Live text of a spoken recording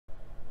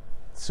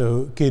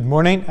So good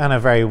morning and a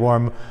very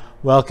warm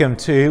welcome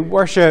to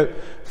worship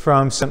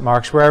from St.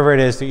 Mark's, wherever it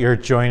is that you're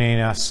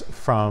joining us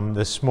from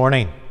this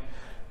morning.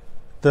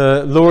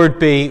 The Lord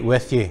be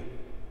with you.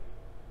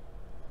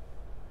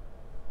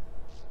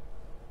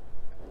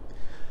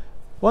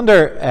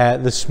 Wonder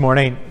this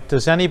morning,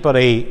 does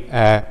anybody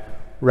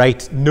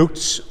write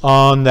notes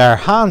on their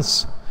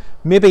hands?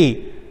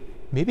 Maybe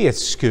at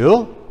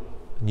school.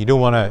 You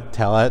don't want to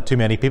tell too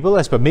many people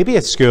this, but maybe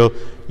at school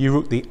you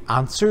wrote the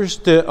answers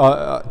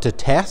to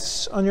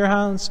tests on your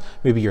hands,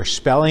 maybe your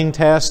spelling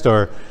test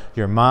or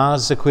your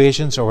maths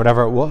equations or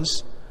whatever it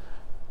was.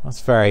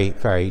 That's very,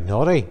 very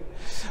naughty.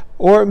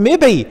 Or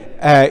maybe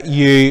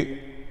you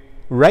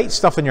write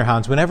stuff in your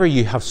hands whenever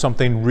you have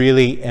something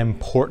really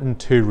important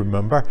to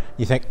remember.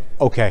 You think,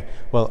 okay,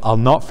 well, I'll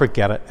not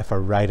forget it if I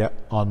write it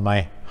on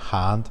my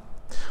hand.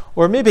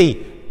 Or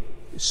maybe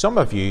some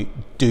of you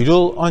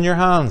doodle on your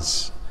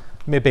hands.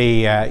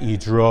 Maybe you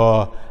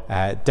draw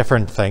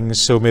different things.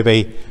 So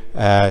maybe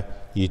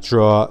you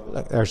draw,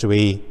 there's a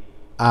wee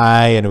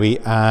eye and a wee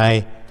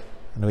eye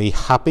and a wee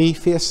happy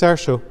face there.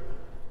 So,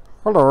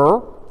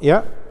 hello.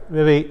 Yeah,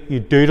 maybe you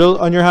doodle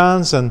on your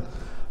hands and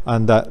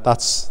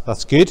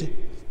that's good.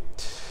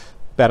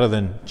 Better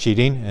than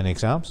cheating in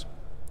exams.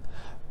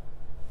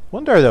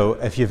 Wonder though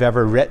if you've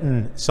ever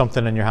written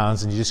something in your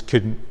hands and you just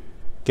couldn't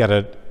get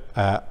it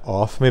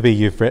off. Maybe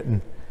you've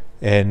written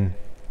in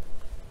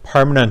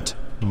permanent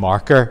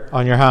marker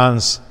on your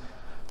hands,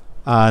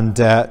 and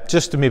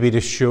just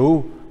to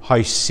show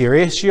how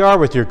serious you are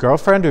with your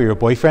girlfriend or your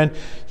boyfriend,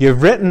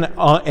 you've written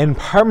in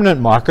permanent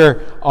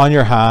marker on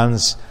your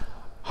hands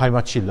how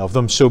much you love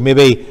them. So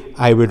maybe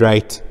I would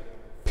write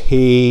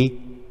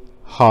P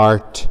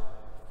heart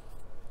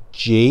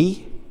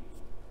G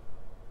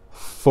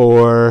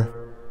for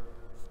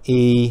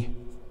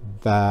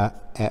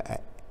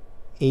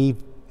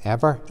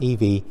ever,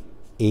 E-V-E-R.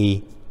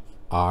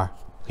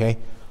 Okay,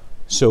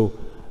 so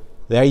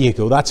there you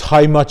go. That's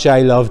how much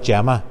I love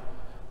Gemma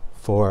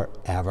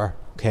forever.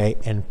 Okay,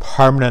 in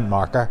permanent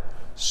marker.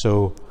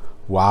 So,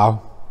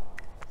 wow.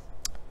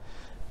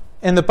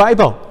 In the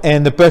Bible,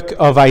 in the book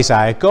of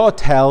Isaiah, God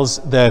tells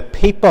the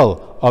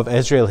people of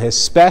Israel,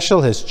 his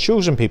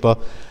chosen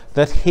people,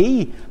 that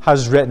he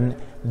has written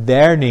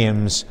their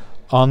names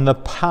on the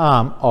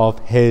palm of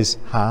his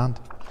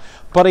hand.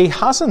 But he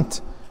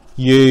hasn't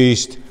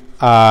used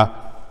a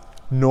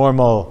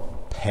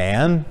normal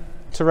pen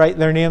to write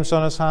their names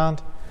on his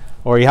hand,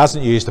 or he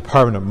hasn't used a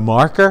permanent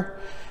marker.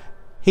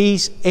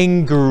 He's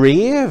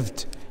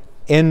engraved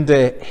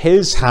into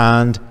his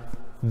hand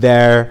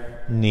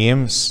their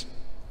names.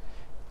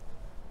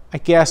 I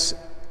guess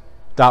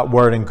that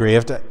word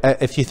engraved,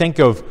 if you think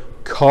of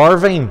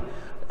carving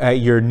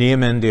your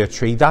name into a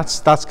tree,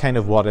 that's kind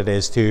of what it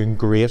is, to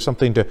engrave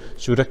something,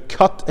 to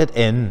cut it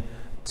in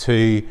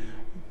to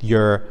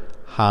your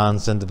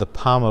hands, into the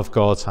palm of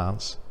God's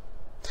hands.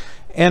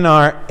 In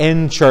our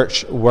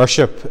in-church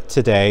worship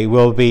today,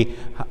 we'll be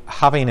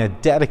having a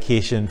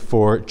dedication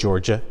for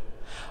Georgia.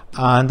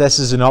 And this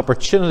is an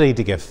opportunity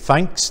to give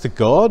thanks to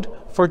God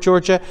for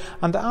Georgia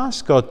and to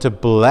ask God to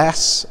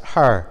bless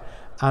her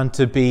and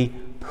to be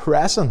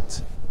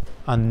present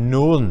and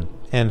known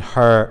in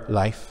her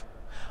life.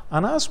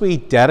 And as we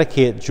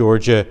dedicate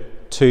Georgia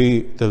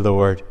to the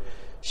Lord,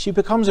 she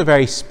becomes a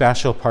very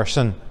special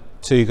person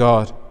to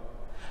God.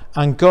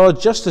 And God,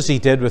 just as he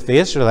did with the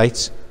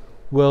Israelites,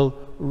 will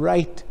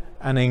write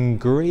and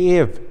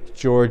engrave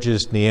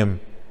George's name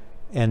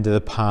into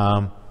the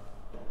palm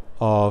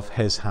of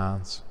his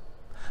hands.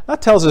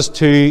 That tells us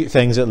two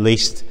things at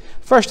least.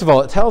 First of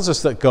all, it tells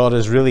us that God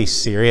is really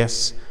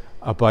serious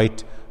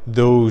about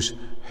those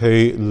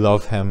who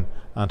love him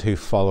and who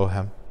follow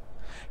him.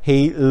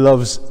 He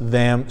loves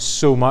them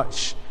so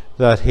much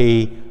that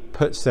he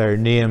puts their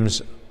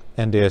names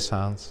into his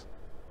hands.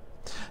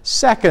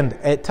 Second,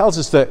 it tells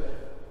us that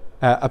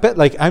a bit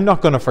like, I'm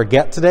not going to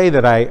forget today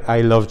that I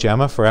love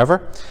Gemma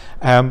forever.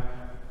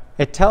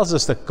 It tells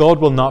us that God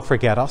will not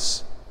forget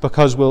us,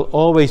 because we'll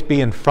always be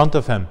in front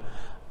of him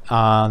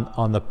and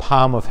on the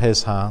palm of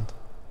his hand.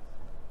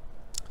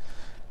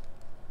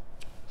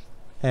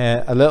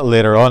 A little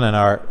later on in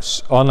our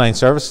online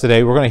service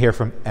today, we're going to hear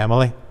from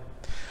Emily.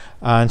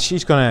 And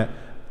she's going to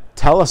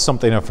tell us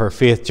something of her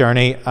faith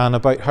journey and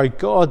about how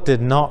God did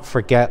not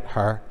forget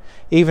her,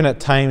 even at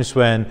times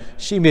when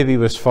she maybe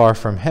was far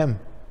from him.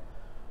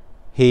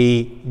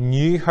 He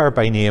knew her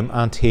by name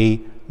and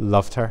he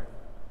loved her.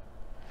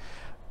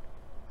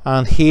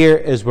 And here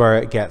is where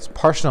it gets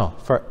personal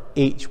for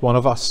each one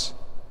of us.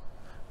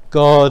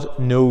 God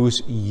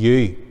knows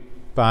you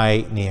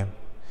by name.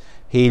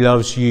 He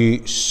loves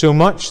you so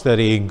much that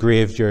he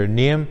engraved your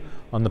name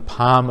on the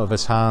palm of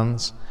his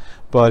hands.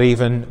 But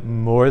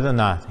even more than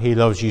that, he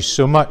loves you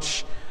so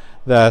much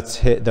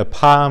that the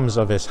palms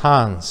of his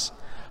hands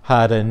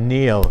had a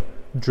nail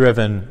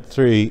driven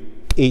through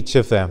each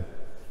of them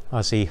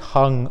as he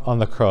hung on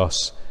the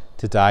cross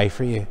to die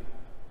for you.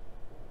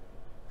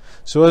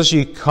 So as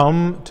you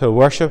come to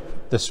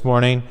worship this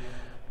morning,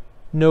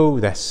 know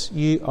this: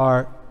 you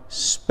are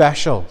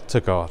special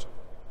to God.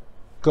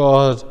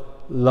 God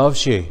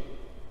loves you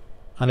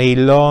And he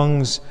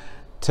longs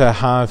to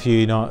have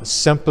you not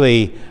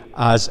simply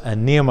as a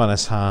name on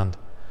his hand,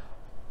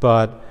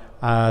 but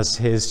as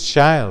his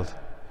child,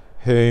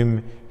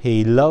 whom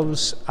he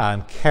loves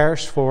and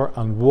cares for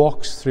and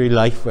walks through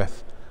life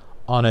with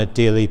on a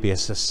daily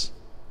basis.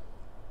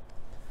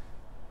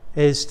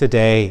 Is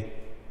today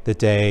the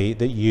day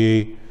that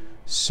you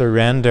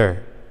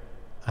surrender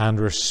and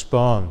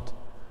respond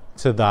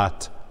to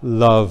that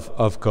love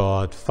of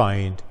God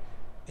found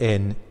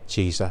in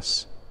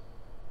Jesus?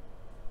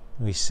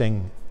 We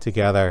sing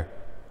together,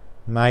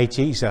 "My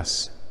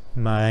Jesus,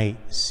 my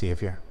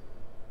Saviour."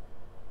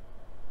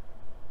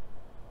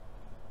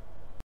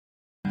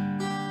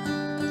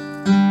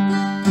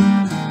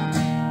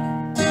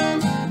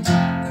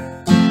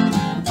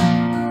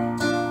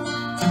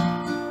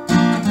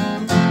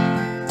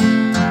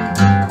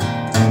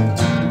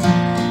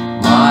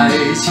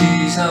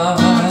 Jesus,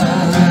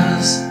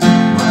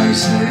 my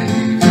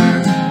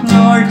Savior,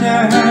 Lord,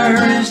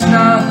 there is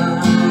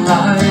none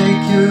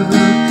like you.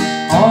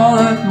 All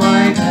of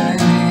my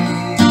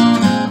days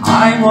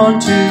I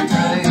want to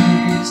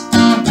praise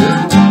the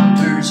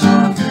wonders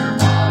of your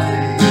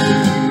mighty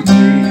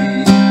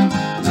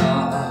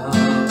love.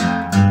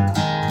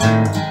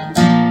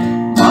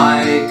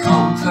 My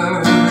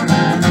comfort,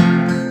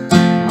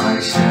 my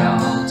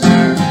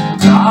shelter,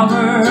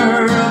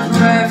 tower of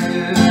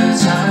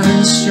refuge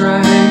and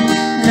strength,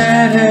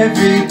 let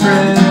every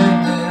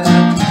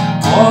breath,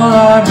 all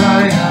that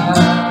I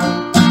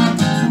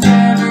have,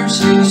 never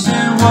cease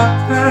to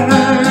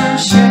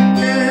worship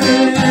you.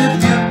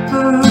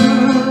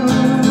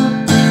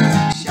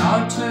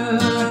 Shout to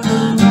the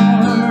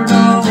Lord,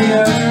 all the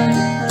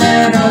earth,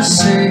 let us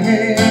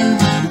sing.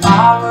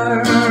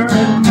 Power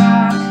and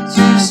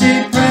majesty,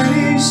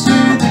 praise to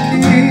the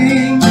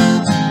King.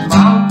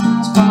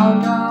 Mountains bow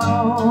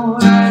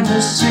down and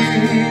the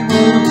sea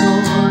will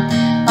roar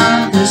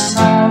at the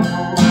sound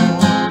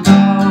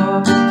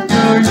of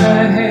your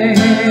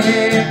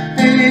name.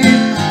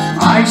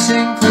 I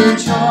sing for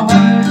joy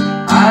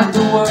at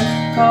the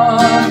work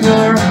of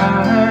your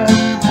hand.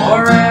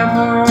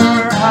 Forever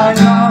I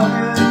love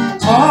you,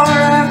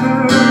 forever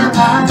I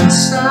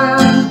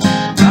stand.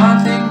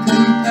 Nothing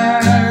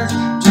compares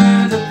to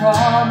the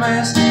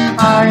promise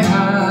I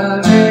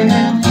have in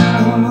you.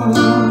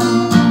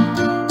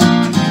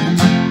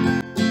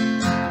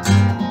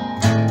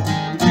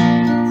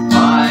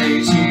 My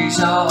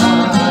Jesus,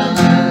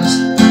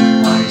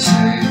 my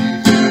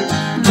Savior,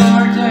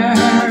 Lord,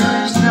 there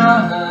is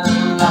none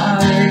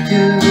like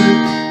you.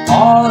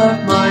 All of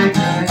my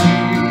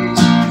days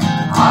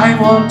I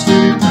want to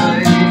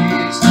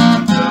praise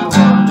the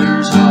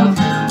wonders of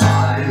your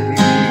mighty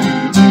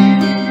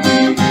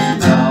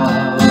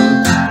love.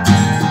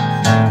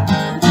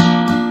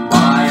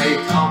 My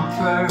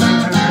comfort,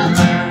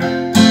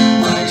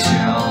 my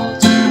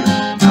shelter,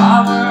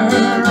 tower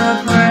of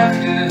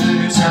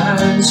refuge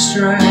and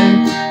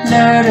strength,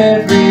 let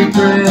every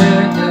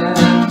breath,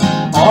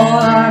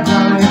 all that I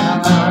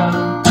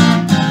have,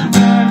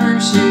 never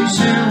cease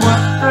to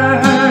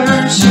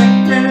worship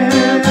you.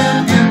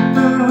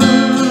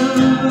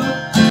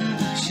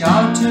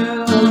 Shout to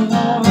the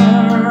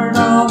Lord,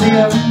 all the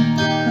earth,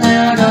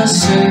 let us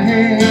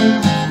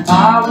sing.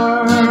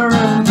 Power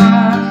and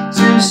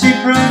majesty,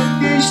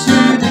 praise to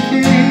the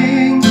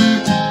King.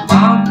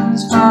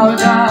 Mountains bow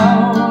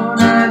down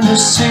and the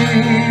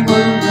sea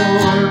will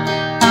roar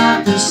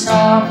at the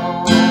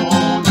sound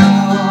of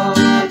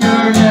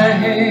your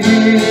name.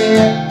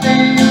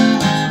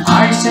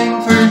 I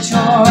sing for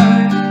joy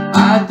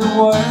at the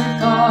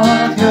work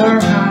of your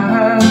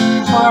hand.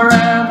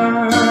 Forever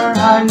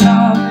I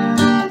love you,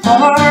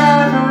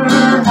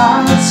 forever I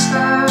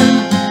stand.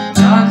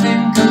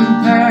 Nothing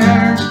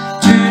compares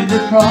to the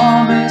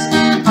promise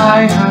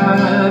I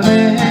have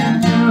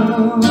in you.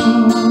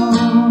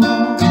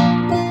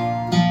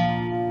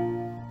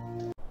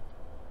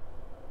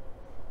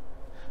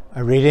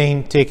 A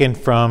reading taken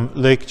from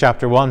Luke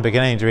chapter 1,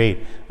 beginning to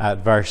read at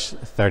verse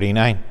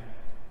 39.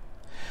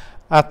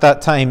 At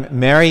that time,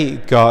 Mary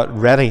got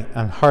ready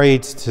and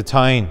hurried to a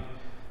town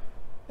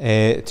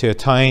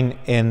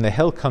in the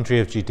hill country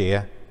of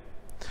Judea,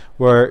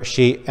 where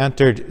she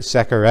entered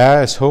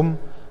Zechariah's home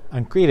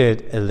and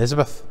greeted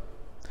Elizabeth.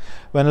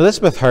 When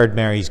Elizabeth heard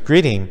Mary's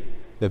greeting,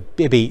 the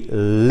baby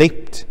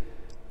leaped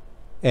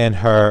in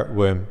her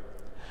womb,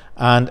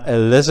 and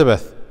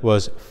Elizabeth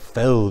was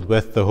filled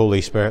with the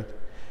Holy Spirit.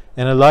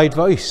 In a loud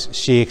voice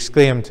she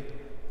exclaimed,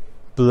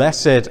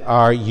 "Blessed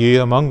are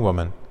you among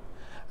women,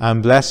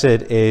 and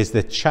blessed is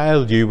the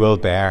child you will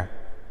bear.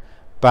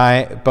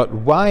 But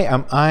why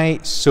am I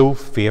so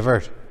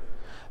favoured,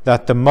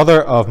 that the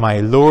mother of my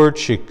Lord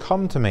should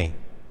come to me?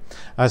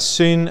 As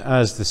soon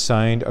as the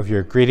sound of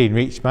your greeting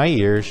reached my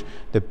ears,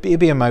 the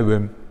baby in my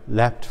womb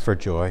leapt for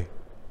joy.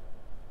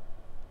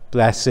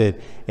 Blessed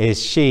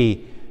is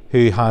she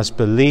who has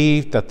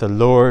believed that the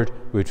Lord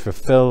would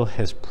fulfill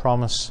his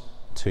promise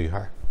to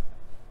her."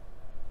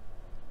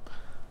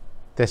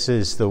 This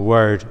is the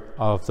word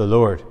of the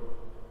Lord.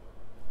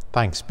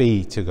 Thanks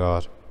be to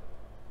God.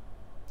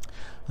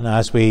 And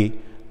as we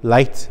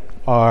light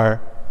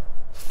our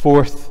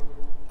fourth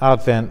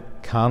Advent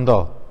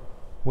candle,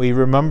 we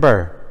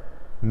remember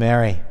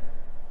Mary.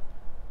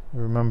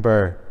 We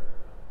remember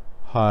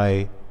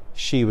how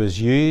she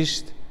was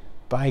used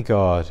by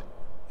God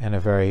in a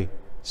very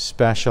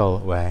special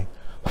way.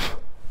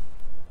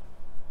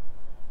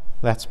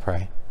 Let's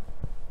pray.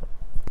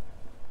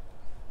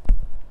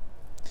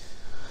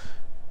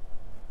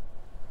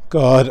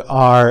 God,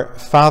 our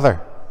Father,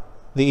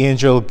 the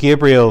angel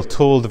Gabriel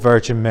told the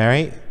Virgin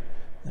Mary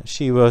that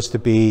she was to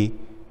be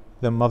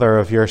the mother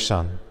of your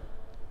Son.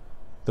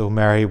 Though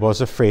Mary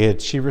was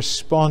afraid, she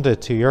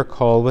responded to your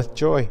call with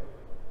joy.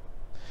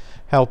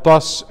 Help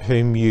us,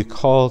 whom you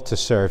call to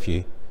serve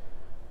you,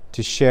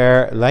 to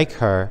share, like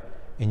her,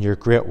 in your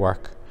great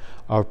work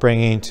of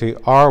bringing to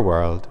our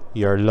world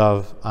your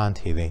love and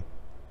healing.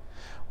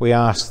 We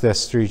ask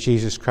this through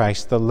Jesus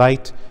Christ, the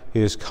light who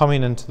is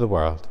coming into the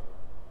world.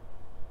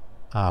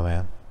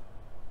 Amen.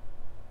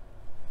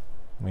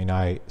 We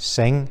now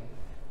sing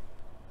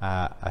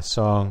a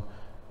song,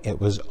 It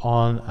Was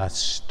on a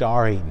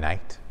Starry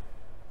Night.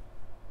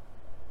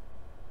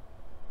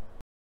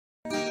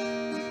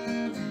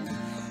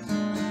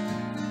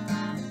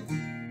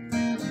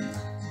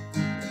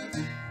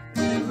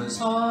 It was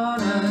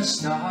on a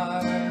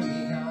starry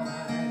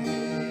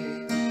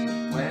night,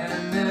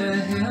 when the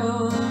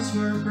hills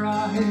were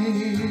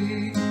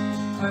bright,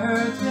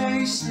 earth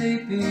lay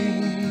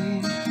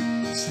sleeping,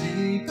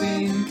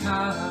 sleeping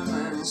calm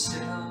and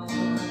still.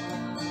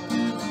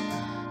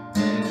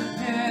 And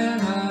in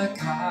a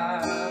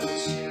cow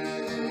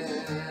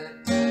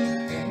shed,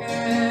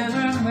 in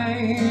a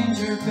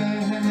manger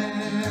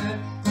bed,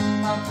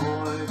 a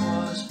boy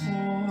was born.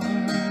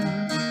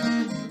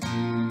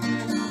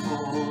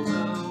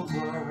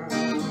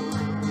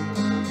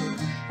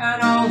 And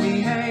all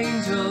the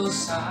angels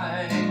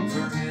sang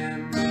for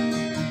him,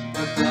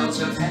 the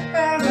bells of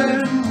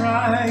heaven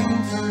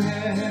rang for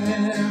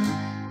him,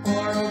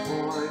 for a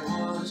boy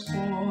was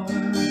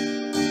born,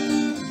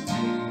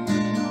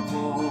 King of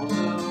all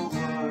the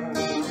world.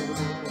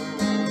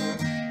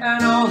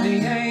 And all the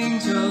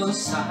angels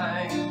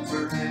sang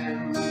for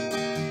him,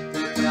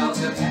 the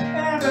bells of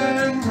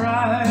heaven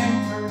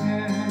rang for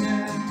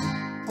him,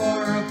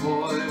 for a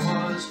boy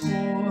was born.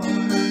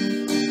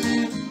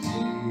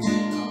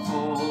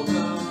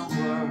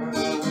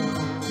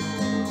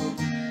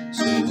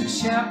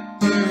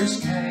 Shepherds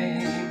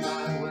came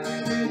my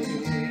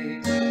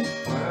way,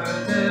 where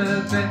the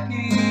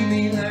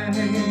baby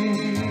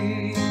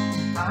lay,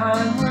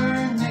 and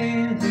were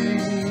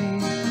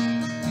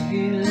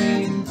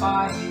kneeling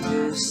by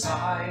his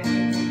side,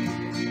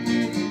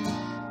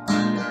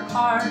 and their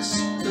hearts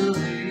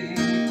believed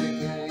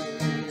again,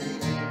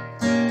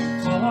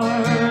 for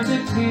the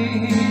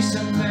peace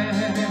of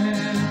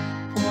men,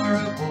 for a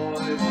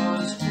boy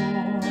was born.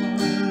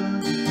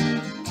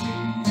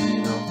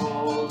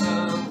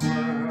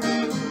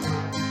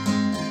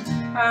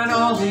 And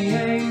all the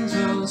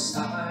angels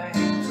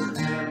sang for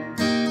him,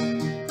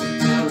 the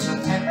bells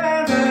of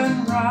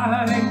heaven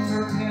rang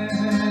for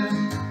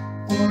him,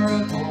 for a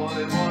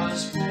boy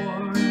was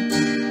born,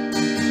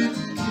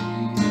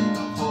 King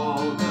of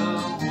all the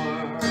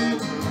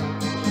world.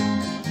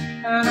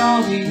 And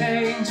all the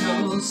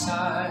angels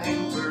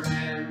sang for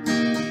him,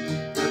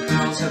 the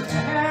bells of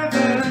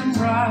heaven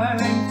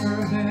rang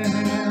for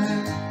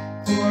him,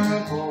 for a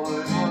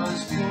boy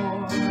was born.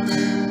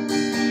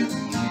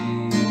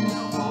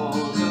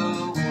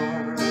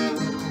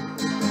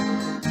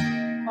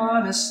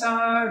 On a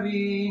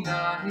starry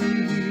night,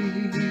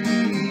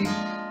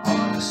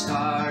 on a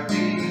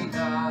starry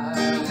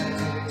night.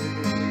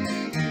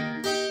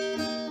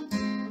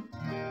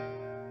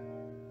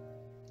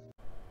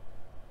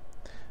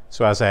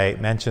 So as I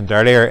mentioned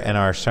earlier in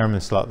our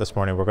sermon slot this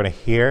morning, we're going to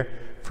hear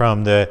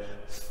from the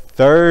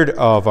third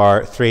of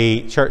our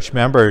three church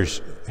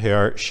members who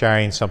are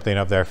sharing something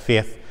of their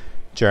faith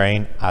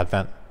during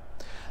Advent.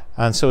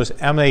 And so as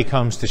Emily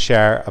comes to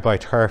share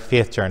about her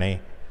faith journey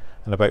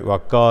and about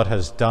what God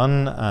has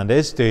done and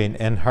is doing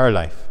in her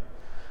life,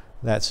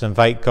 let's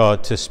invite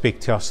God to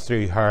speak to us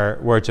through her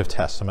words of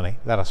testimony.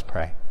 Let us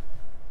pray.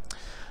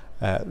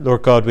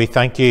 Lord God, we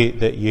thank you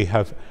that you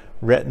have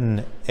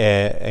written,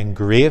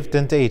 engraved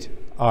indeed,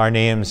 our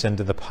names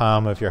into the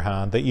palm of your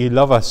hand, that you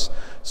love us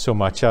so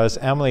much. As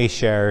Emily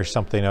shares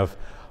something of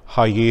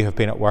how you have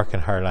been at work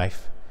in her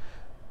life,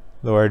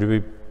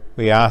 Lord,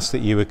 we ask that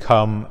you would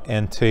come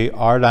into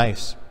our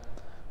lives,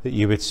 that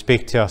you would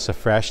speak to us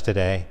afresh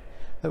today,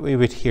 that we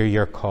would hear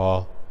your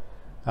call,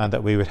 and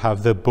that we would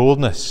have the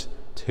boldness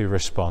to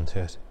respond to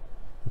it.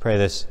 We pray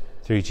this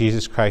through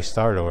Jesus Christ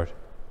our Lord.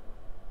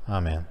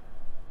 Amen.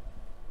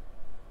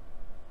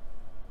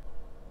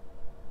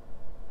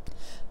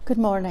 Good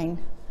morning.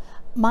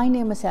 My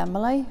name is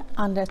Emily,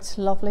 and it's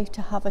lovely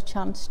to have a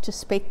chance to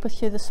speak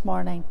with you this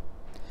morning.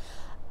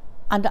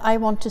 And I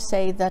want to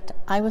say that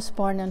I was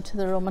born into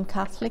the Roman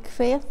Catholic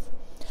faith,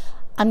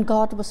 and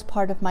God was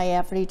part of my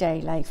everyday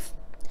life,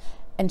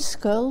 in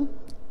school,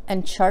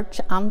 in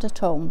church and at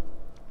home.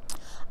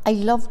 I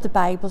loved the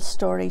Bible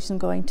stories and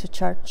going to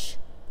church.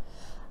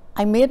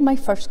 I made my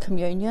first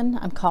communion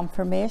and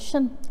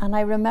confirmation, and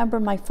I remember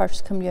my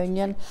first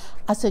communion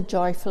as a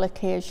joyful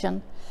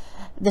occasion.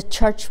 The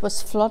church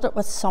was flooded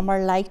with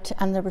summer light,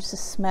 and there was a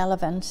smell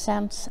of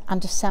incense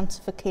and a sense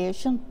of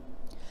occasion.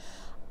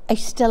 I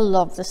still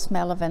love the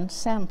smell of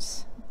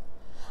incense.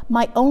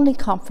 My only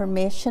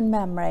confirmation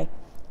memory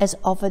is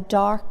of a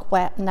dark,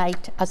 wet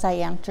night as I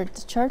entered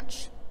the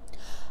church.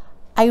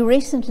 I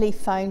recently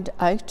found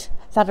out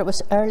that it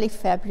was early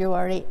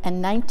February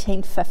in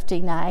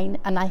 1959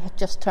 and I had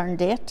just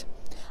turned 8.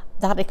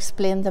 That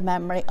explained the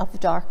memory of a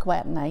dark,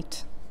 wet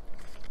night.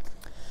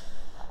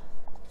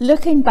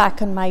 Looking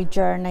back on my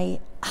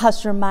journey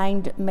has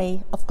reminded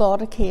me of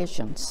God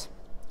occasions.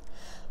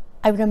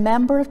 I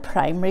remember at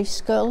primary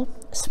school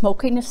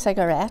smoking a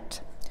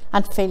cigarette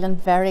and feeling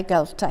very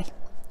guilty.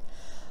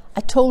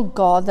 I told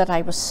God that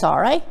I was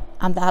sorry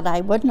and that I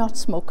would not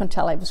smoke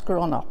until I was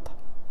grown up.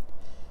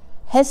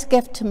 His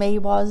gift to me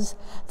was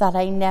that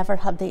I never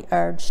had the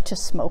urge to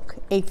smoke,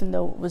 even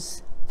though it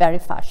was very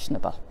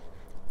fashionable.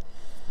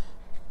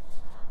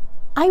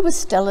 I was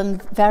still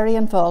very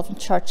involved in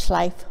church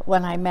life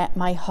when I met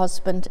my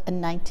husband in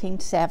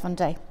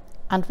 1970,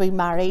 and we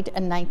married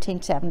in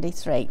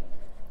 1973.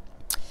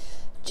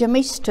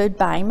 Jimmy stood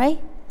by me.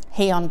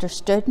 He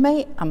understood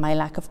me and my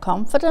lack of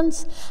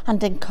confidence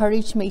and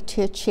encouraged me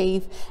to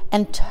achieve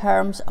in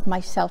terms of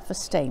my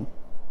self-esteem.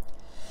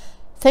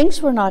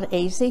 Things were not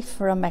easy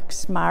for a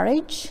mixed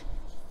marriage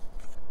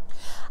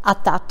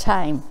at that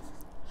time.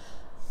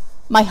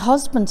 My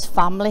husband's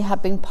family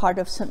had been part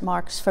of St.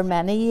 Mark's for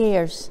many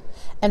years.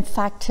 In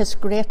fact, his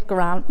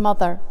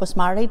great-grandmother was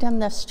married in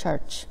this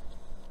church.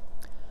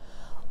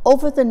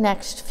 Over the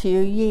next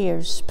few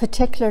years,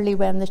 particularly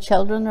when the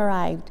children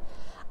arrived,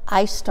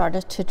 I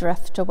started to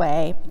drift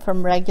away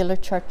from regular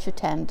church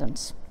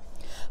attendance,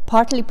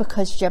 partly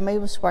because Jimmy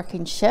was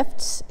working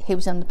shifts, he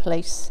was in the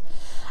police,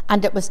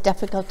 and it was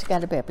difficult to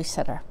get a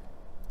babysitter.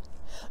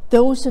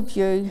 Those of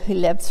you who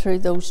lived through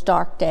those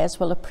dark days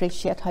will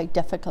appreciate how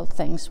difficult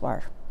things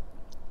were.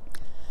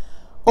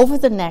 Over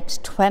the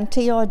next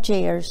 20-odd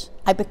years,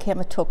 I became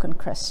a token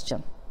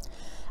Christian,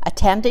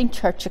 attending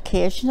church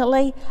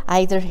occasionally,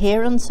 either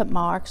here in St.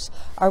 Mark's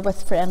or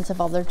with friends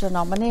of other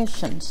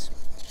denominations.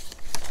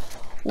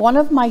 One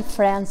of my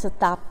friends at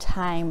that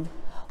time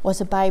was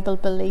a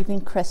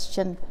Bible-believing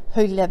Christian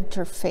who lived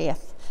her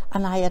faith,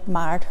 and I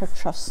admired her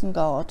trust in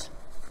God.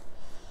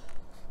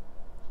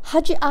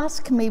 Had you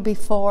asked me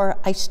before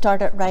I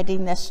started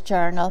writing this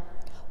journal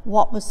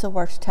what was the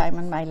worst time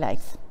in my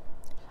life,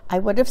 I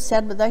would have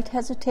said without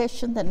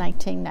hesitation the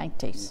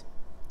 1990s.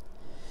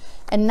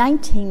 In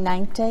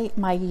 1990,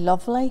 my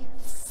lovely,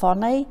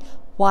 funny,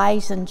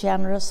 wise and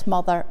generous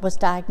mother was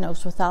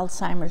diagnosed with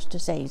Alzheimer's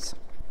disease.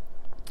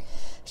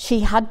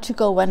 She had to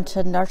go into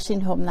a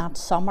nursing home that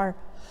summer,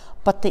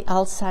 but the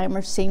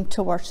Alzheimer's seemed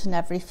to worsen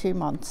every few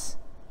months.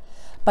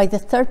 By the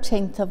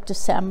 13th of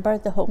December,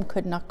 the home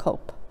could not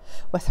cope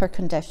with her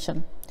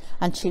condition,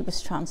 and she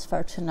was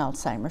transferred to an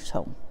Alzheimer's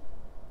home.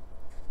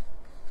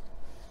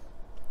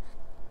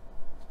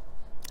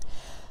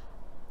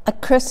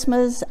 At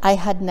Christmas, I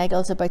had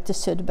niggles about the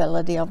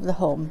suitability of the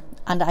home,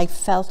 and I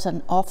felt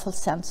an awful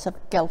sense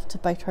of guilt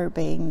about her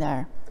being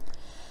there.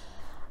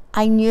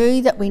 I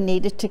knew that we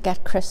needed to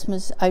get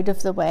Christmas out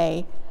of the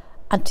way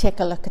and take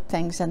a look at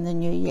things in the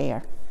new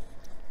year.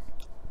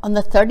 On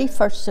the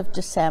 31st of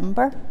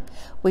December,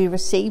 we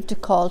received a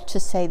call to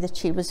say that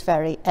she was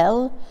very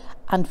ill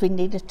and we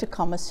needed to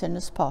come as soon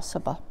as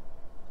possible.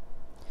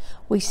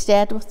 We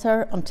stayed with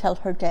her until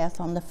her death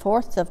on the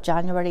 4th of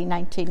January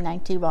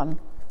 1991.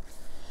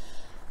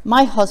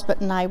 My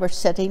husband and I were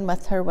sitting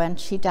with her when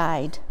she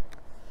died.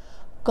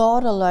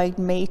 God allowed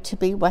me to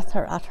be with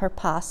her at her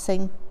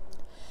passing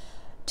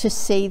to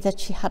see that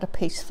she had a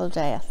peaceful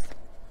death.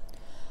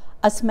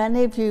 As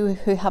many of you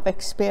who have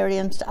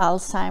experienced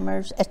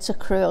Alzheimer's, it's a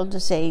cruel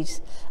disease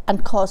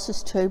and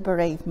causes two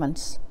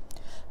bereavements: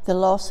 the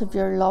loss of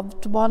your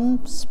loved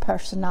one's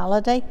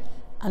personality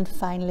and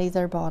finally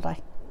their body.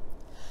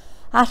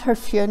 At her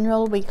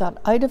funeral, we got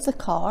out of the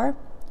car.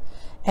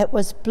 It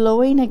was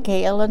blowing a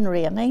gale and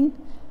raining,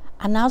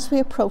 and as we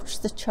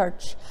approached the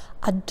church,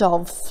 a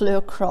dove flew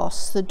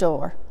across the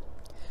door,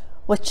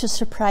 which is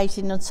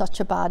surprising on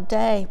such a bad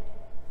day.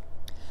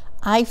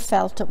 I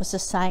felt it was a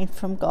sign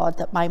from God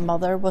that my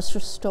mother was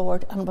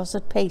restored and was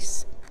at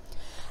peace.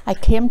 I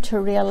came to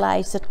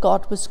realise that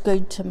God was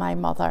good to my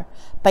mother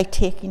by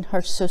taking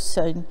her so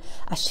soon,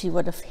 as she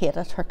would have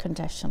hated her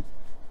condition.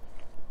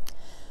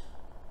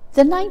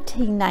 The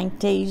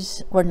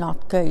 1990s were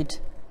not good,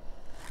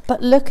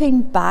 but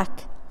looking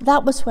back,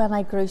 that was when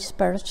I grew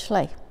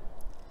spiritually.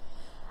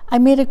 I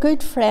made a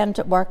good friend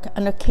at work,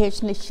 and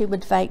occasionally she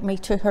would invite me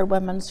to her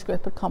women's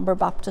group at Cumber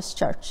Baptist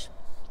Church.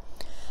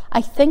 I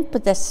think by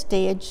this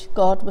stage,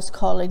 God was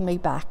calling me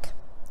back.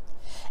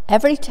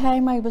 Every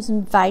time I was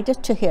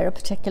invited to hear a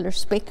particular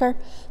speaker,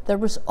 there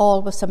was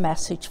always a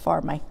message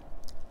for me.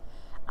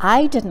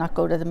 I did not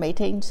go to the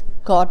meetings,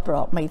 God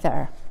brought me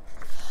there.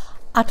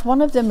 At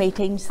one of the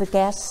meetings, the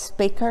guest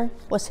speaker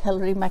was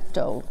Hilary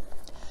McDowell.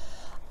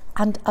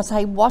 And as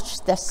I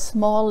watched this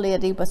small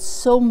lady with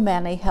so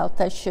many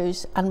health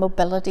issues and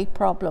mobility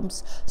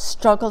problems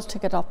struggle to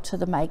get up to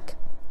the mic,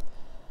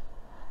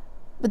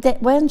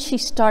 but when she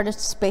started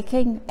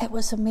speaking, it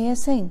was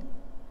amazing.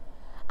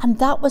 And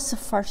that was the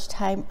first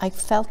time I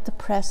felt the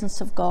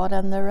presence of God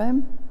in the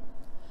room.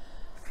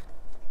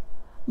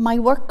 My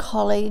work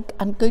colleague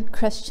and good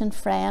Christian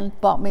friend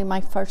bought me my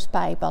first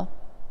Bible,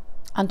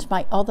 and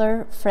my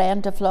other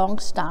friend of long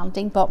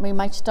standing bought me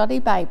my study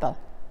Bible.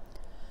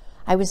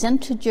 I was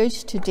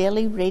introduced to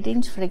daily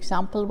readings, for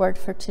example, Word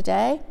for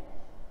Today.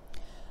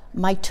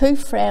 My two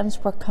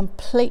friends were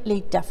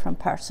completely different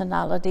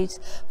personalities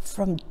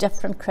from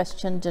different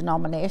Christian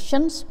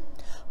denominations,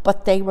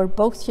 but they were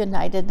both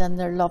united in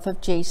their love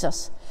of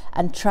Jesus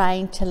and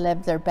trying to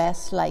live their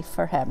best life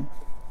for Him.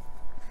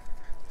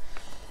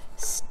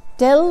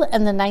 Still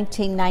in the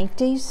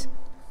 1990s,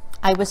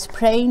 I was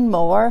praying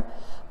more,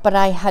 but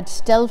I had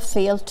still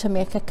failed to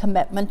make a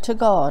commitment to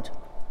God.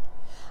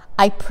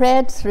 I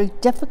prayed through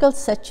difficult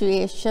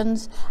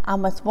situations,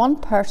 and with one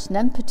person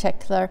in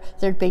particular,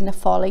 there'd been a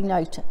falling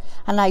out,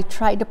 and I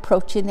tried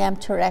approaching them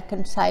to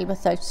reconcile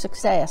without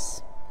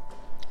success.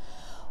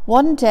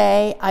 One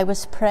day I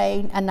was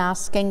praying and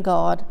asking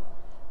God,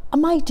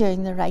 am I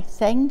doing the right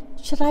thing?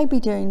 Should I be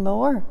doing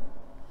more?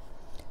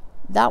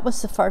 That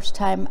was the first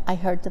time I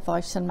heard the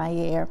voice in my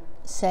ear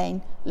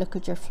saying, look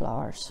at your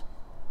flowers.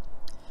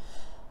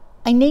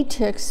 I need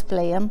to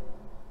explain.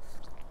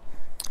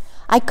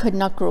 I could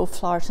not grow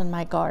flowers in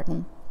my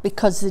garden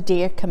because the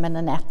deer come in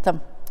and ate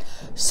them.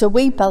 So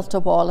we built a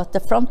wall at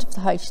the front of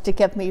the house to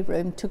give me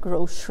room to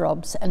grow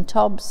shrubs in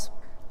tubs.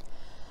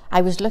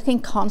 I was looking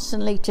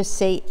constantly to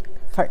see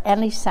for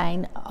any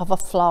sign of a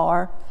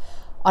flower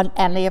on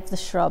any of the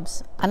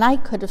shrubs, and I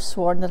could have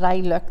sworn that I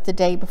looked the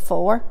day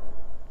before.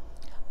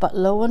 But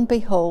lo and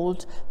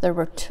behold, there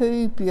were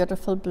two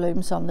beautiful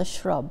blooms on the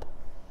shrub.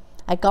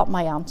 I got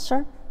my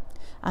answer,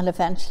 and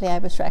eventually I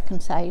was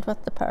reconciled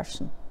with the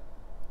person.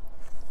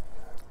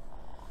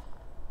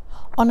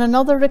 On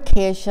another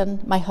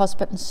occasion, my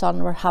husband and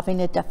son were having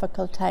a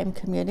difficult time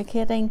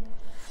communicating,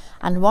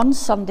 and one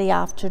Sunday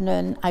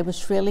afternoon I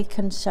was really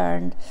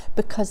concerned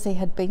because they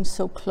had been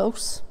so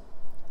close.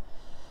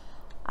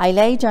 I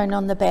lay down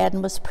on the bed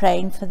and was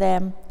praying for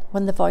them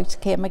when the voice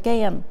came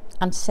again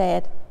and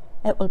said,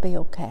 it will be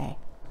okay.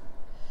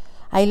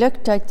 I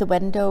looked out the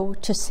window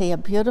to see a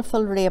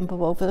beautiful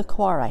rainbow over the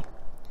quarry.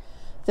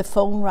 The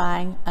phone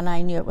rang and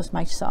I knew it was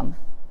my son.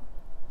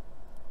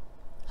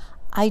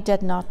 I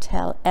did not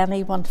tell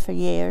anyone for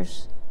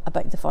years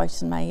about the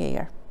voice in my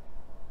ear.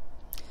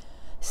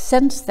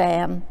 Since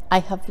then, I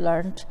have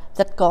learned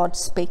that God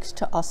speaks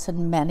to us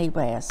in many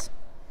ways.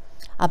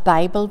 A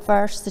Bible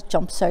verse that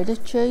jumps out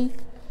at you,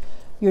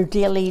 your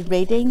daily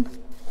reading,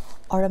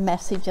 or a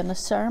message in a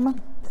sermon.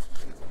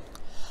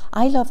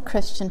 I love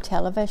Christian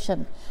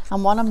television,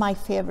 and one of my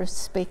favourite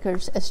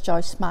speakers is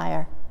Joyce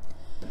Meyer.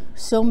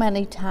 So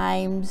many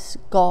times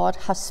God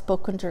has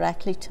spoken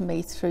directly to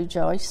me through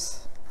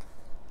Joyce.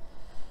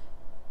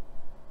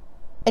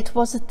 It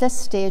was at this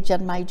stage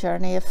in my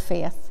journey of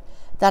faith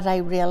that I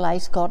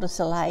realised God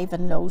is alive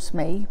and knows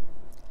me.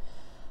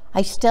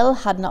 I still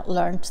had not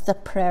learned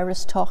that prayer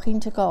is talking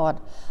to God.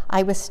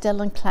 I was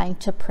still inclined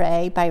to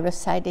pray by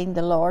reciting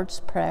the Lord's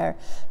Prayer,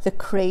 the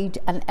Creed,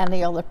 and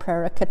any other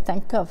prayer I could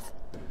think of.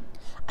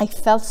 I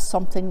felt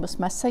something was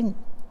missing.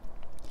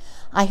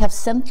 I have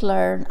since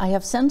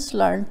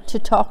learned to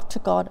talk to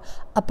God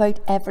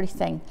about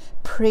everything,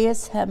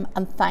 praise Him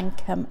and thank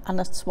Him, and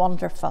it's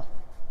wonderful.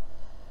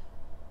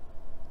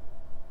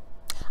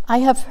 I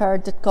have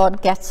heard that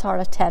God gets our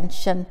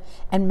attention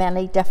in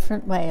many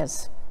different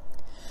ways.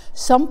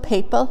 Some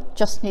people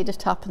just need a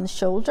tap on the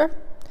shoulder,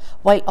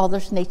 while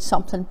others need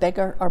something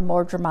bigger or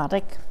more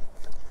dramatic.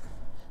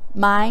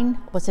 Mine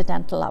was a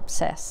dental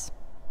abscess.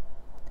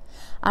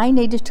 I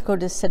needed to go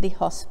to the city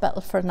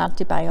hospital for an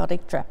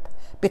antibiotic drip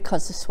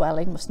because the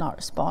swelling was not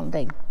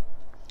responding.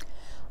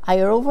 I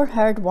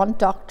overheard one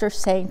doctor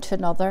saying to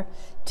another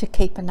to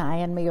keep an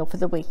eye on me over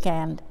the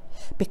weekend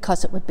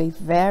because it would be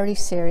very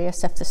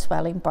serious if the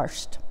swelling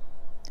burst.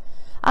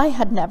 I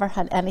had never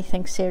had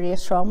anything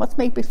serious wrong with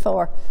me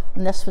before,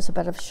 and this was a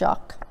bit of a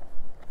shock.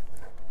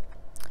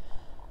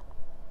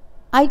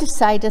 I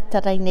decided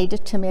that I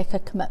needed to make a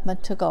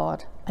commitment to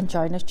God and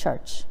join a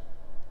church.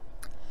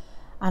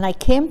 And I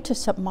came to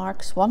St.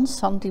 Mark's one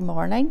Sunday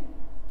morning.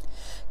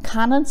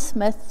 Canon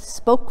Smith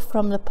spoke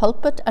from the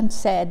pulpit and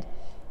said,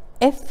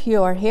 if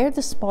you are here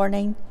this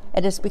morning,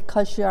 it is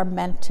because you are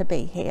meant to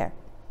be here.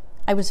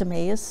 I was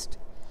amazed.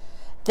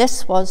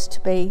 This was to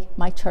be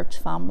my church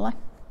family.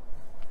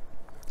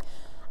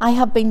 I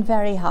have been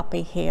very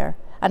happy here,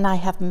 and I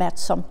have met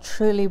some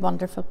truly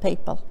wonderful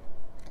people.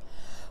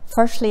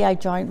 Firstly, I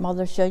joined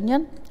Mothers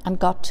Union and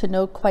got to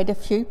know quite a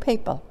few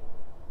people.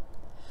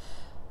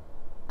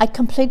 I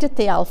completed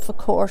the Alpha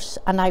course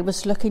and I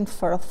was looking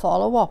for a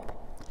follow-up.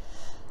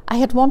 I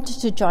had wanted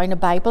to join a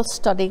Bible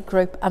study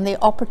group, and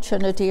the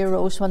opportunity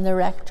arose when the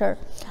rector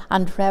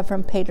and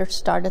Reverend Peter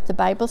started the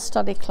Bible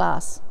study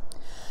class.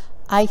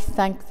 I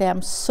thank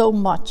them so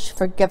much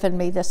for giving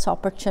me this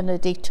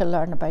opportunity to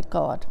learn about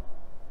God.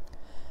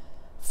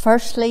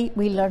 Firstly,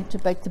 we learnt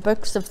about the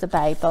books of the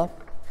Bible,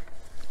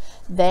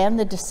 then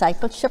the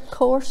discipleship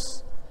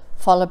course,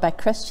 followed by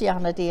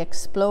Christianity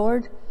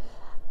Explored,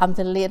 and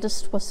the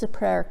latest was the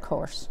prayer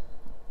course.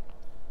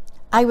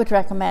 I would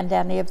recommend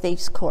any of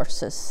these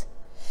courses.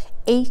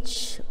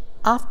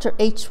 After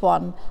each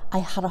one, I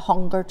had a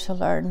hunger to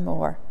learn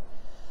more.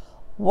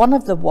 One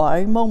of the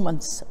wow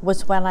moments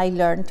was when I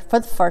learned for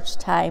the first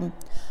time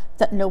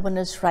that no one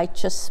is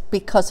righteous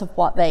because of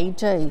what they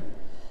do,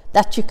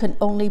 that you can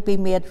only be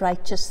made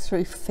righteous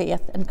through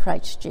faith in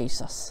Christ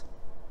Jesus.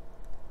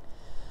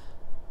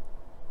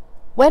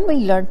 When we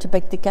learned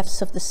about the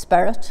gifts of the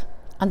Spirit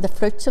and the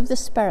fruits of the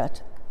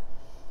Spirit,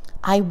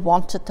 I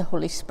wanted the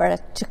Holy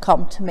Spirit to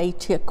come to me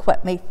to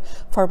equip me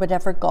for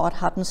whatever God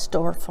had in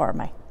store for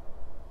me.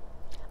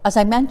 As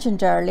I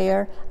mentioned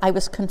earlier, I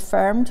was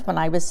confirmed when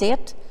I was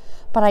 8,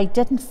 but I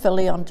didn't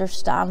fully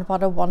understand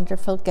what a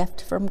wonderful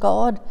gift from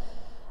God,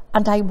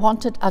 and I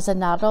wanted as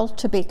an adult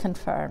to be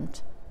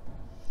confirmed.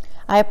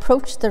 I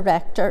approached the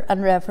rector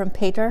and Reverend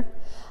Peter,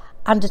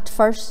 and at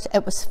first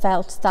it was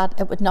felt that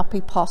it would not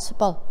be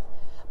possible,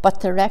 but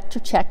the rector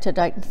checked it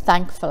out, and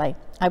thankfully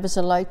I was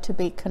allowed to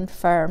be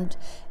confirmed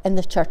in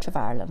the Church of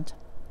Ireland.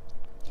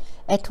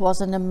 It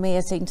was an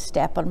amazing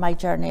step on my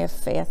journey of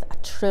faith, a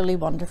truly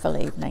wonderful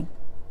evening.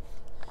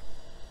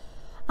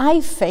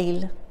 I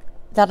feel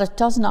that it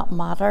does not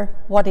matter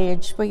what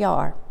age we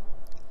are.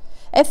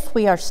 If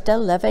we are still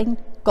living,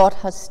 God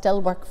has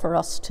still work for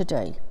us to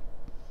do.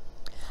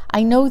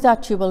 I know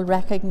that you will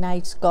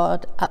recognise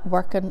God at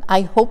work, and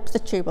I hope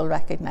that you will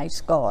recognise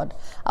God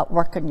at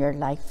work in your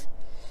life.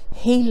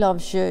 He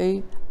loves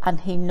you and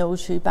He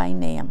knows you by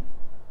name.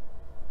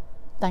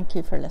 Thank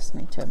you for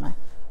listening to me.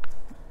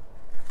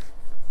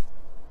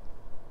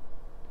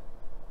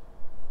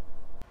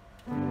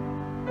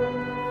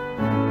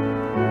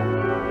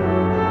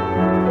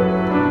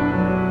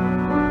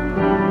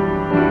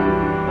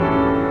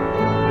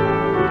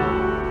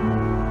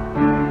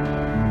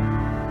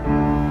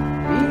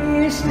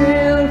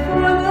 Still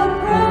for the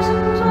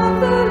presence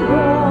of the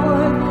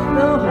Lord,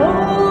 the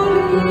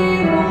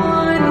Holy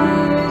One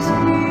is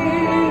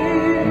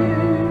here.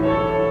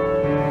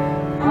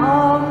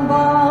 Come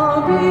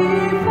bow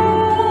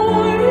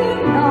before Him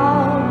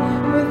now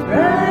with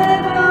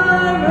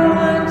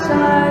reverence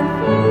and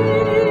fear.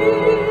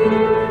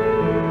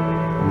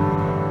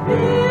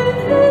 In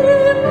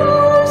Him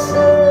our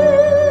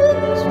sin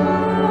is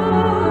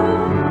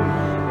found.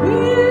 We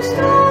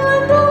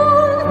stand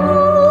on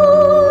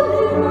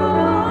holy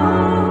ground.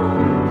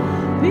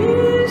 Be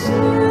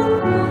still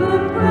for the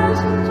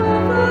presence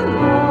of the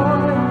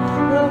Lord,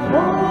 the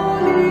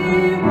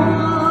Holy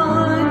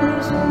One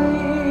is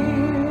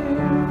here.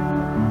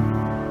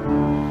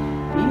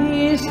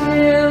 Be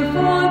still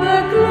for the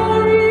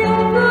glory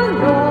of the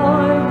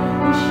Lord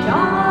is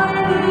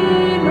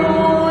shining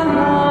all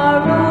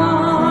around.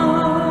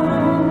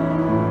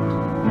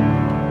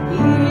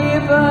 He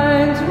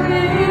burns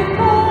with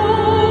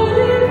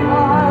holy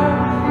fire,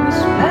 with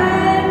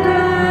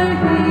splendor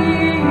He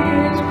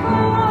is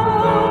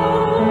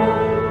crowned.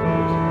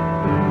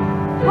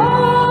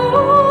 How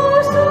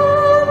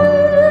awesome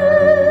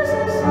is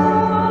the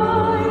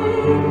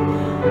sight,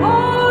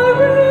 our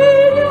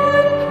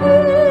radiant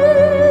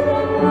King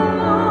on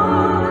high.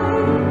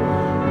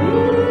 Be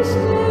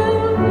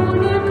still for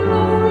the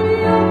glory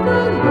of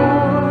the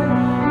Lord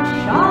is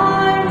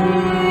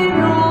shining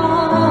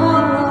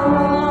all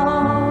around.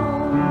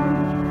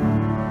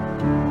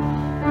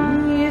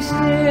 Be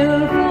still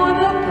for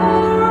the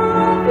power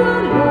of the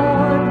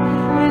Lord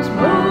is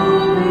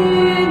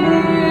moving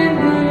in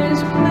this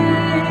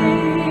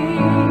place.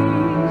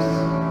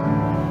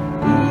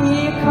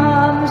 He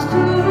comes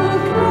to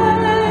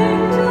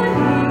cleanse and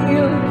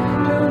heal,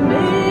 to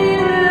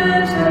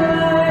minister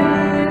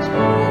His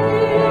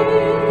grace.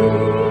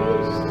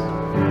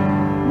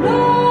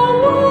 No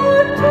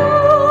one too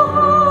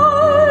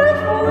hard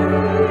for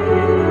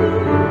Him.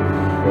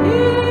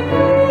 In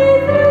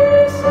faith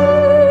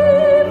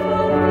receive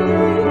from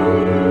Him.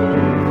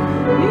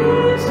 Be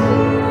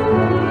still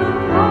for the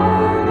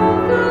power of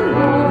the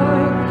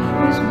Lord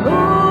is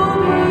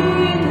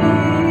moving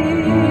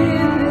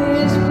in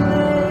this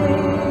place.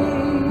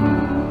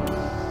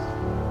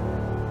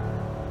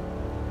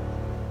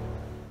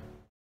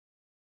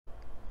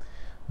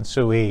 And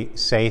so we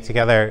say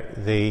together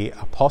the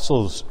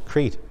Apostles'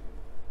 Creed.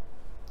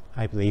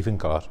 I believe in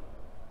God.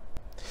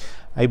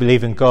 I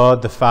believe in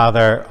God, the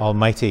Father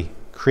Almighty,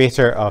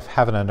 creator of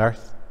heaven and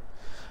earth.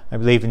 I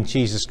believe in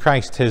Jesus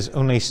Christ, His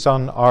only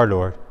Son, our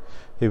Lord,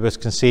 who was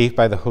conceived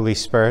by the Holy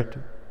Spirit,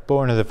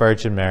 born of the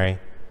Virgin Mary,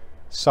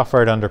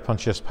 suffered under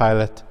Pontius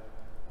Pilate,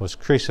 was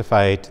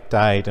crucified,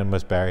 died, and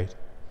was buried.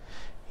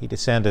 He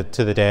descended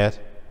to the dead.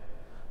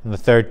 On the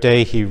third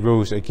day He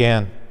rose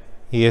again.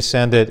 He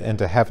ascended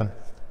into heaven.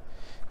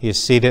 He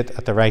is seated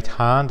at the right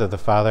hand of the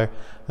Father,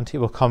 and He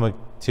will come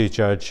to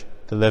judge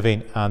the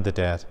living and the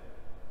dead.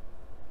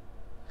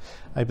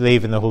 I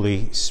believe in the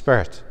Holy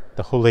Spirit,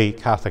 the Holy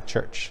Catholic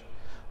Church,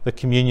 the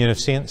communion of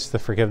saints, the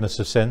forgiveness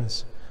of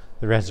sins,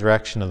 the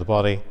resurrection of the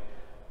body,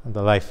 and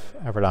the life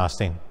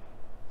everlasting.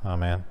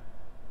 Amen.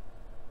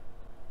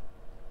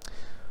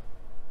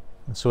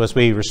 And so as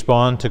we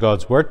respond to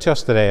God's word to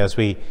us today, as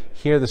we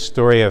hear the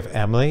story of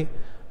Emily,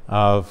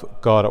 of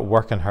God at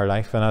work in her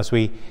life, and as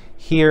we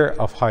hear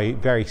of how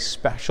very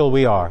special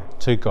we are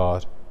to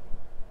God,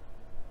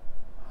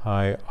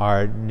 how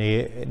our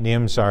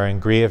names are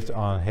engraved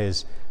on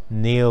his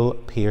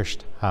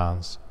nail-pierced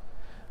hands,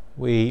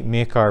 we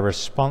make our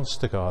response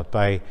to God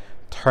by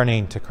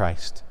turning to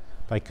Christ,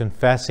 by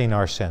confessing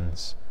our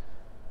sins,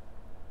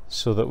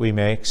 so that we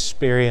may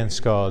experience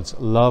God's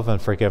love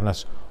and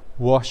forgiveness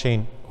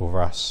washing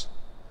over us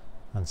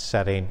and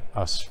setting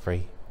us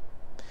free.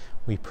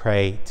 We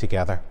pray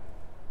together.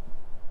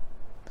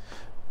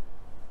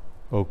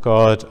 O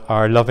God,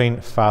 our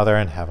loving Father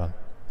in heaven,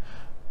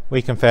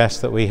 we confess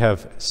that we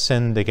have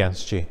sinned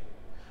against you.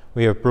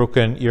 We have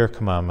broken your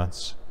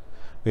commandments.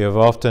 We have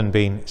often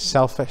been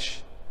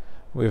selfish.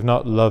 We have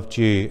not loved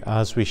you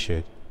as we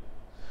should.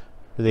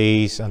 For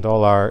these and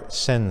all our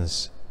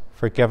sins,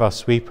 forgive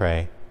us, we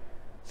pray,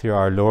 through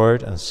our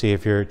Lord and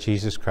Saviour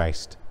Jesus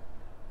Christ.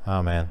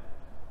 Amen.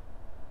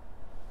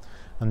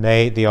 And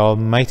may the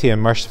Almighty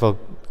and merciful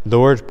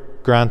Lord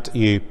grant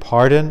you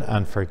pardon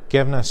and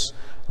forgiveness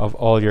of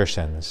all your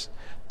sins,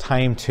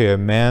 time to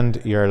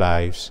amend your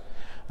lives,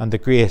 and the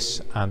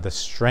grace and the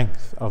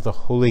strength of the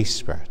Holy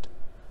Spirit.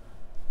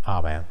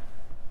 Amen.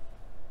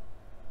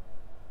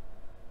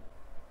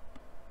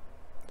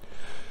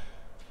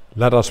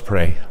 Let us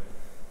pray.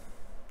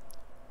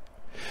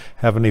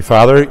 Heavenly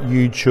Father,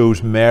 you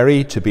chose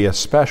Mary to be a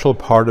special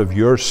part of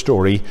your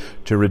story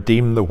to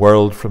redeem the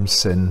world from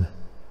sin.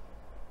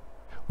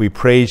 We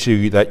praise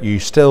you that you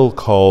still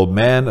call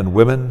men and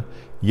women,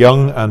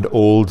 young and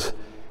old,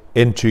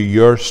 into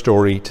your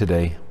story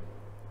today.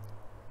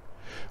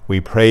 We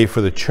pray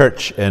for the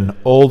church in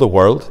all the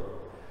world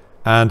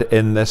and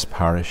in this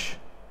parish.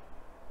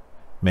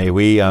 May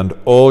we and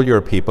all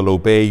your people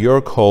obey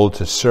your call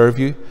to serve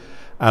you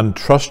and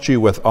trust you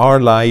with our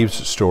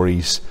lives'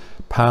 stories,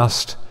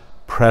 past,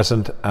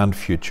 present and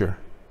future.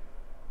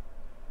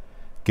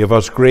 Give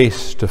us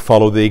grace to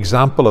follow the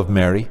example of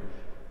Mary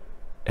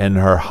in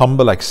her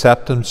humble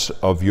acceptance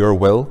of your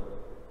will,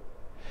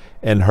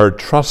 in her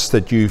trust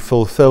that you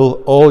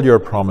fulfill all your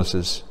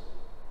promises,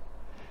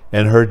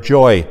 in her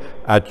joy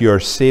at your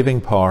saving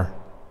power,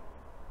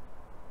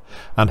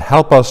 and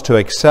help us to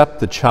accept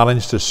the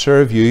challenge to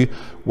serve you,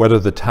 whether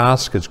the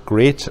task is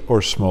great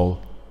or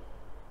small.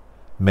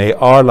 May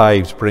our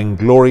lives bring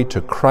glory to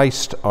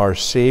Christ, our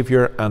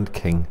Saviour and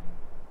King.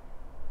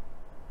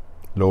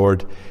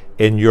 Lord,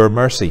 in your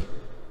mercy,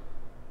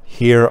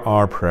 hear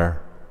our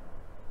prayer.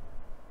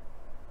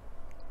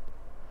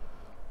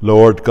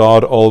 Lord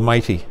God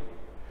Almighty,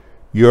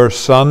 your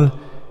Son,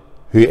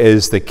 who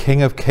is the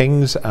King of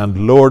Kings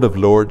and Lord of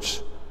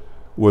Lords,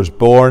 was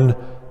born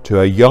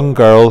to a young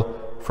girl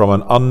from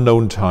an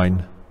unknown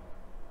town.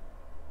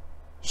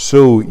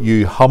 So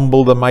you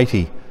humble the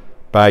mighty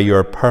by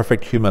your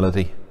perfect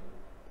humility.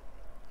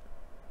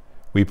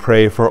 We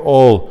pray for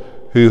all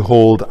who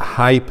hold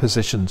high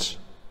positions,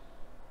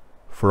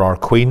 for our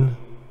Queen,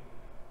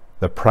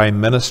 the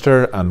Prime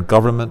Minister and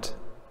Government,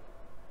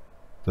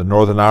 the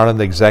Northern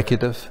Ireland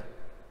Executive.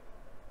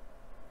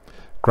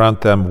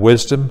 Grant them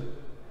wisdom,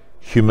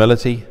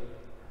 humility,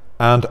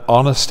 and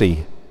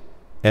honesty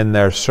in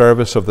their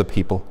service of the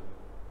people,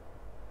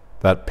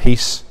 that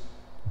peace,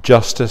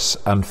 justice,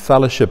 and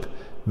fellowship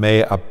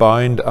may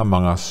abound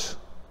among us.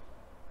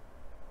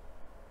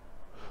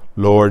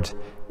 Lord,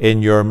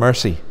 in your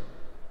mercy,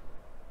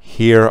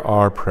 hear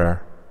our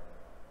prayer.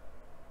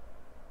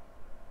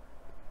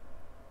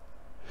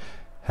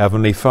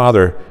 Heavenly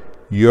Father,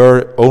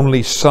 your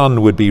only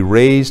Son would be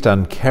raised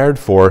and cared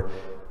for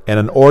in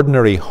an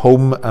ordinary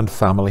home and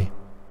family.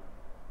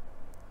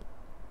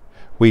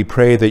 We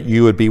pray that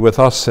you would be with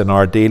us in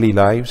our daily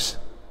lives,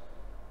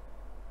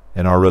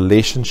 in our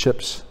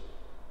relationships,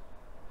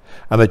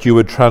 and that you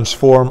would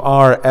transform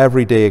our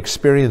everyday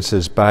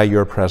experiences by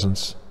your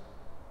presence.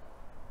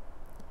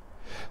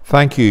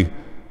 Thank you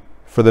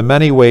for the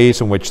many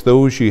ways in which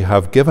those you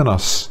have given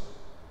us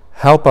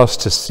help us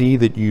to see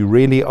that you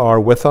really are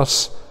with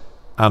us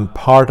and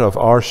part of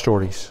our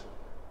stories.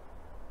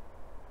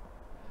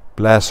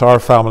 Bless our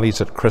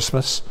families at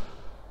Christmas,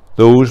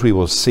 those we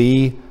will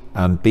see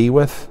and be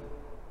with,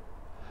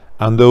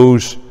 and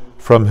those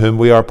from whom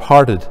we are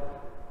parted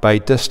by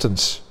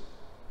distance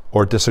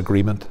or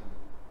disagreement.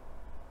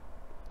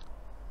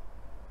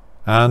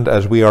 And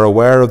as we are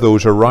aware of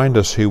those around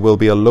us who will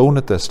be alone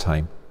at this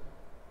time,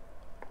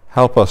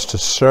 help us to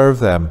serve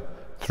them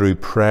through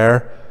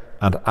prayer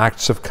and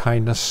acts of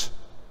kindness,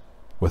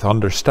 with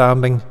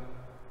understanding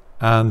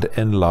and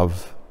in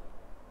love.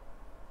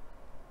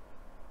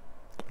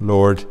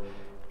 Lord,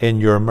 in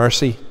your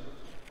mercy,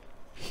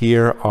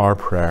 hear our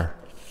prayer.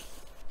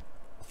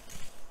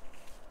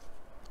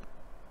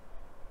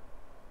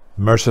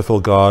 Merciful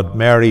God,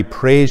 Mary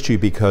praised you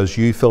because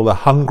you fill the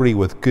hungry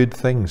with good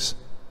things.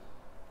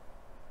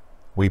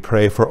 We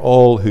pray for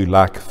all who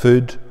lack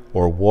food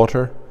or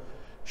water,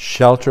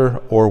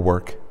 shelter, or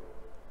work.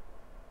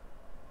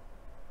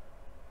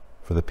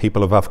 For the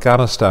people of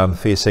Afghanistan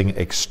facing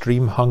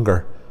extreme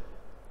hunger,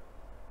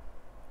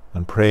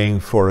 and praying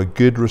for a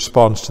good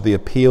response to the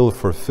appeal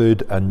for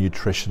food and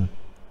nutrition.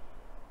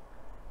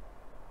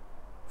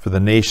 For the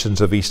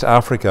nations of East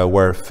Africa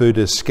where food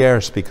is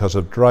scarce because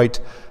of drought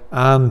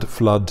and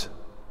flood.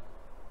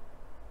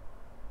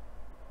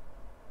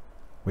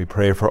 We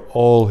pray for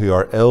all who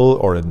are ill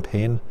or in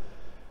pain,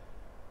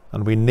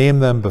 and we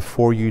name them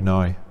before you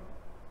now.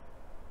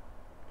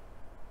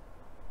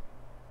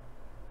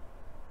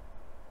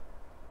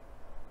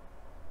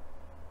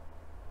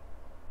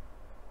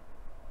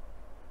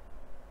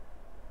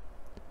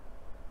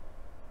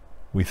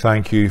 We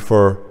thank you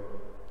for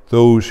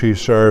those who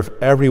serve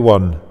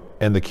everyone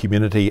in the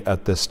community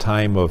at this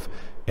time of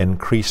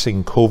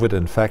increasing COVID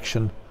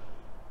infection,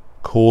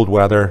 cold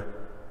weather,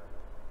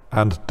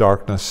 and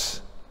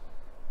darkness.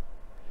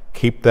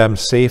 Keep them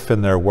safe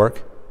in their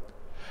work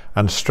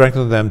and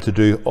strengthen them to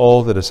do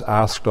all that is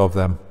asked of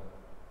them.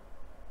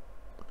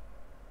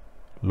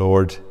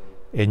 Lord,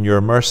 in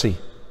your mercy,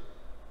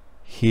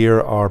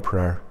 hear our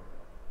prayer.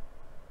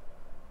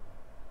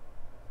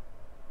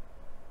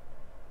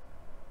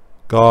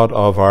 God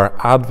of our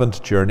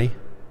Advent journey,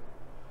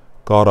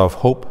 God of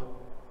hope,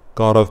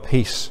 God of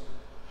peace,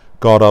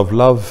 God of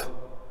love,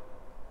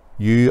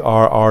 you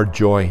are our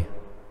joy.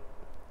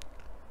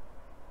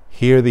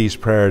 Hear these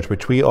prayers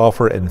which we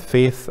offer in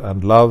faith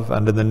and love,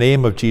 and in the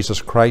name of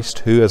Jesus Christ,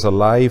 who is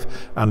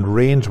alive and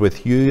reigns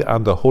with you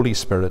and the Holy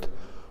Spirit,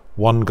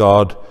 one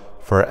God,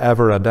 for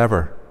ever and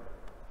ever.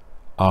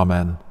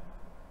 Amen.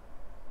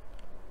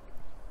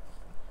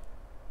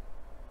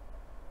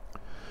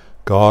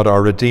 God,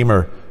 our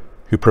Redeemer,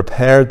 who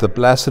prepared the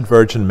Blessed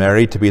Virgin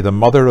Mary to be the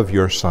mother of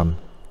your Son,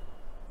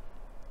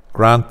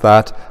 grant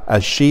that,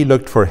 as she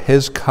looked for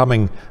his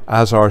coming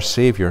as our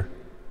Saviour,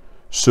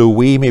 so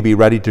we may be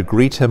ready to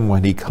greet him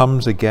when he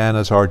comes again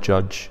as our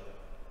Judge,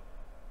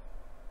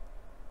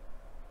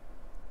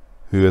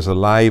 who is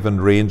alive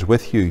and reigns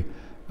with you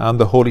and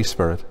the Holy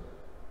Spirit,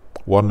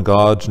 one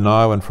God,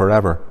 now and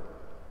forever.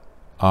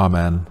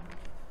 Amen.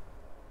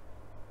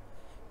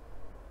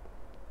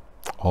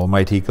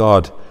 Almighty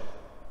God,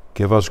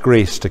 give us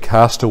grace to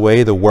cast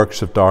away the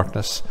works of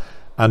darkness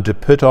and to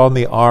put on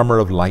the armour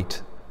of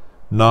light,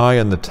 now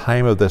in the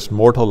time of this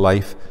mortal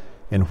life,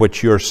 in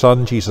which your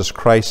Son Jesus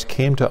Christ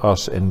came to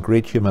us in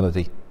great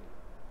humility,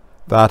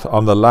 that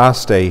on the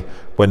last day,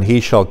 when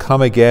he shall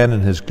come again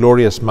in his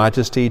glorious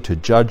majesty to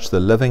judge the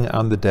living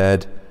and the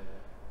dead,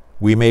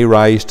 we may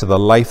rise to the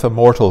life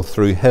immortal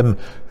through him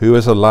who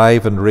is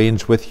alive and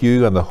reigns with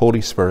you and the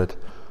Holy Spirit,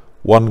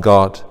 one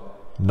God,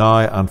 now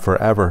and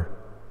forever.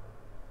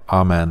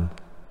 Amen.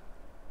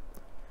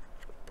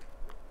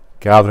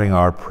 Gathering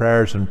our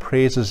prayers and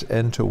praises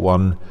into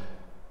one,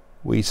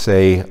 we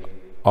say,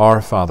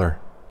 Our Father,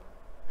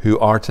 who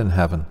art in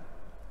heaven,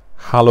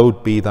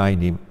 hallowed be thy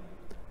name.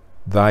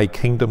 Thy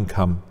kingdom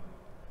come,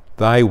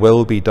 thy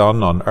will be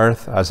done on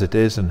earth as it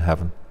is in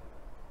heaven.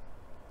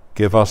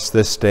 Give us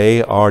this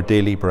day our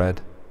daily bread,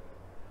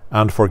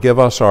 and forgive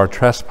us our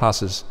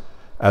trespasses,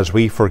 as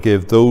we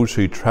forgive those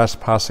who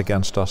trespass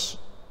against us.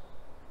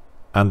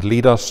 And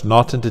lead us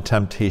not into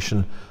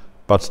temptation,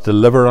 but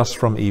deliver us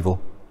from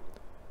evil.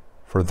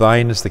 For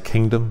thine is the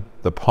kingdom,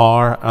 the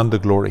power, and the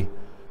glory,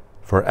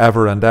 for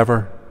ever and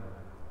ever.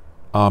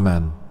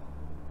 Amen.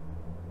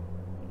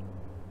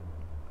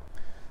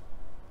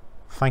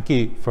 Thank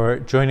you for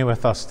joining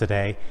with us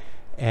today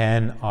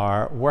in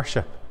our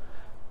worship,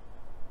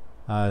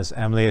 as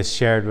Emily has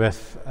shared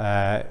with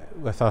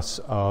us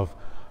of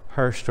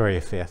her story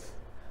of faith.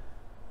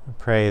 I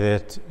pray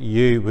that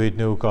you would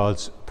know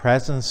God's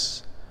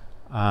presence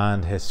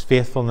and his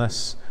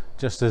faithfulness,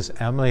 just as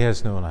Emily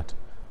has known it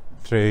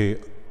through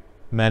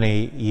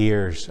many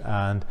years,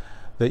 and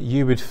that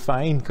you would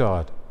find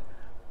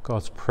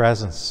God's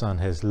presence and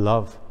his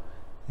love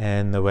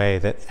in the way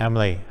that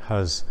Emily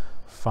has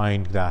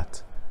found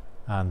that,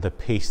 and the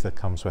peace that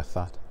comes with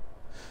that.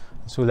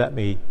 So let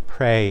me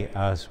pray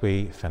as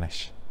we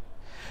finish.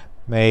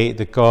 May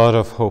the God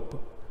of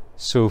hope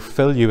so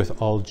fill you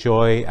with all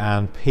joy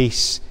and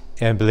peace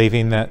in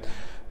believing that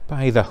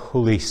by the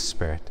Holy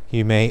Spirit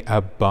you may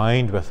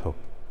abound with hope.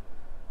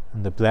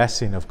 And the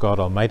blessing of God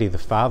Almighty, the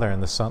Father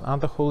and the Son and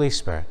the Holy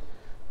Spirit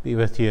be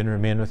with you and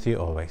remain with you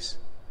always.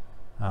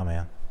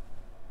 Amen.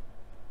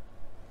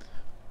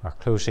 Our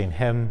closing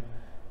hymn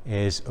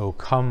is O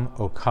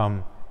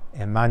Come,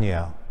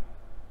 Emmanuel.